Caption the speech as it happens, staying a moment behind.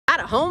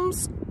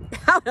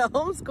how to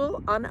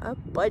homeschool on a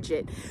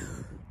budget.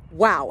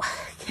 Wow,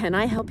 can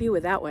I help you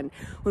with that one?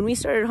 When we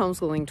started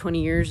homeschooling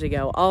 20 years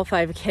ago, all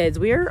 5 kids,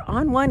 we were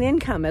on one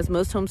income, as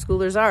most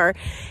homeschoolers are,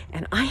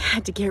 and I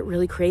had to get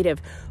really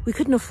creative. We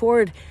couldn't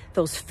afford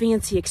those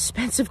fancy,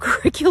 expensive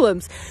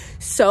curriculums.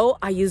 So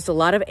I used a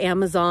lot of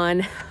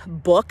Amazon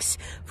books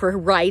for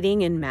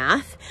writing and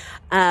math.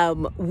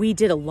 We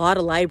did a lot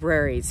of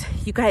libraries.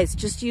 You guys,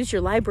 just use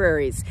your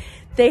libraries.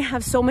 They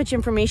have so much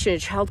information. A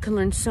child can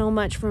learn so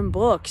much from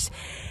books.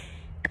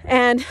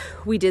 And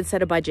we did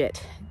set a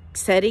budget.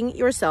 Setting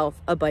yourself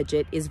a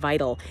budget is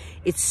vital.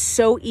 It's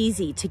so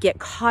easy to get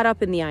caught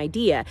up in the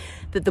idea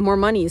that the more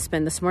money you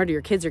spend, the smarter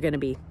your kids are going to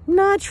be.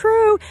 Not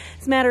true.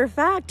 As a matter of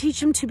fact, teach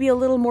them to be a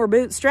little more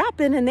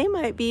bootstrapping and they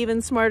might be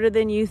even smarter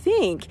than you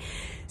think.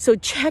 So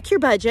check your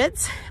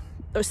budgets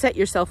or set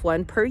yourself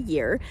one per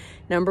year.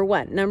 Number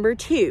 1. Number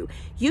 2,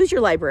 use your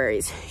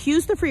libraries.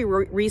 Use the free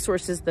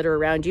resources that are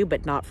around you,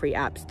 but not free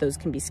apps. Those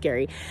can be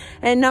scary.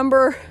 And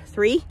number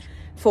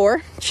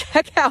 4,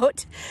 check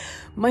out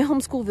my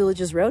Homeschool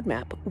Villages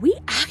roadmap. We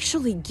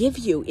actually give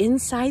you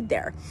inside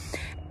there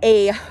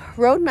a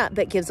roadmap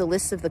that gives a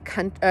list of the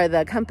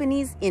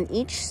companies in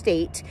each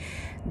state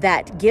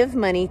that give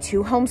money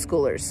to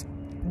homeschoolers.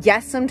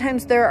 Yes,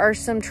 sometimes there are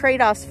some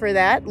trade-offs for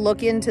that.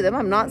 Look into them.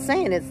 I'm not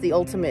saying it's the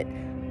ultimate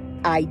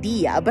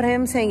idea, but I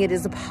am saying it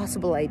is a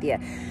possible idea.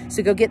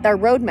 So go get our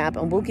roadmap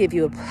and we'll give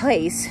you a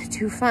place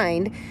to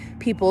find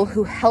people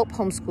who help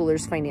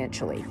homeschoolers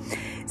financially.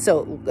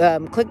 So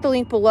click the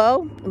link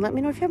below and let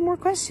me know if you have more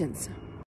questions.